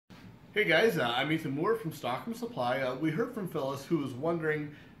Hey guys, I'm Ethan Moore from Stockholm Supply. We heard from Phyllis, who was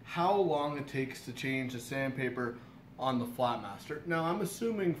wondering how long it takes to change the sandpaper on the Flatmaster. Now I'm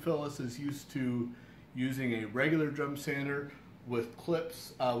assuming Phyllis is used to using a regular drum sander with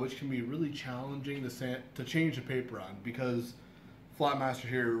clips, which can be really challenging to change the paper on, because Flatmaster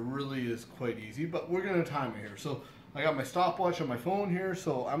here really is quite easy, but we're going to time it here. So I got my stopwatch on my phone here,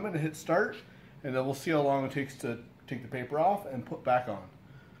 so I'm going to hit start and then we'll see how long it takes to take the paper off and put back on.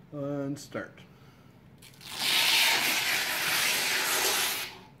 And start.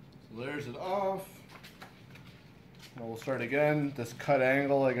 So there's it off. Now we'll start again, this cut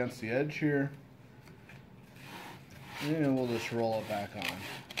angle against the edge here. And we'll just roll it back on.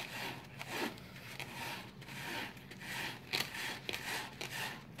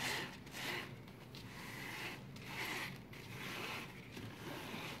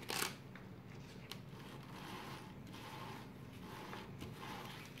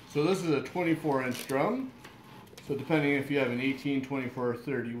 So this is a 24-inch drum. So depending if you have an 18, 24, or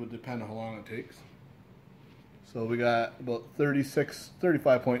 30 would depend on how long it takes. So we got about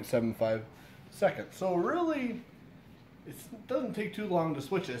 35.75 seconds. So really, it doesn't take too long to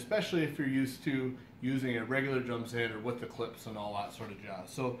switch it, especially if you're used to using a regular drum sander with the clips and all that sort of jazz.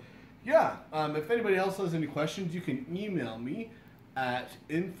 So yeah, if anybody else has any questions, you can email me at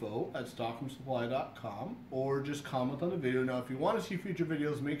info@stockholmsupply.com or just comment on the video. Now if you want to see future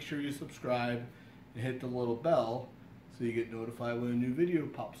videos, make sure you subscribe and hit the little bell so you get notified when a new video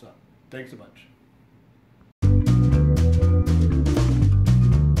pops up. Thanks a bunch.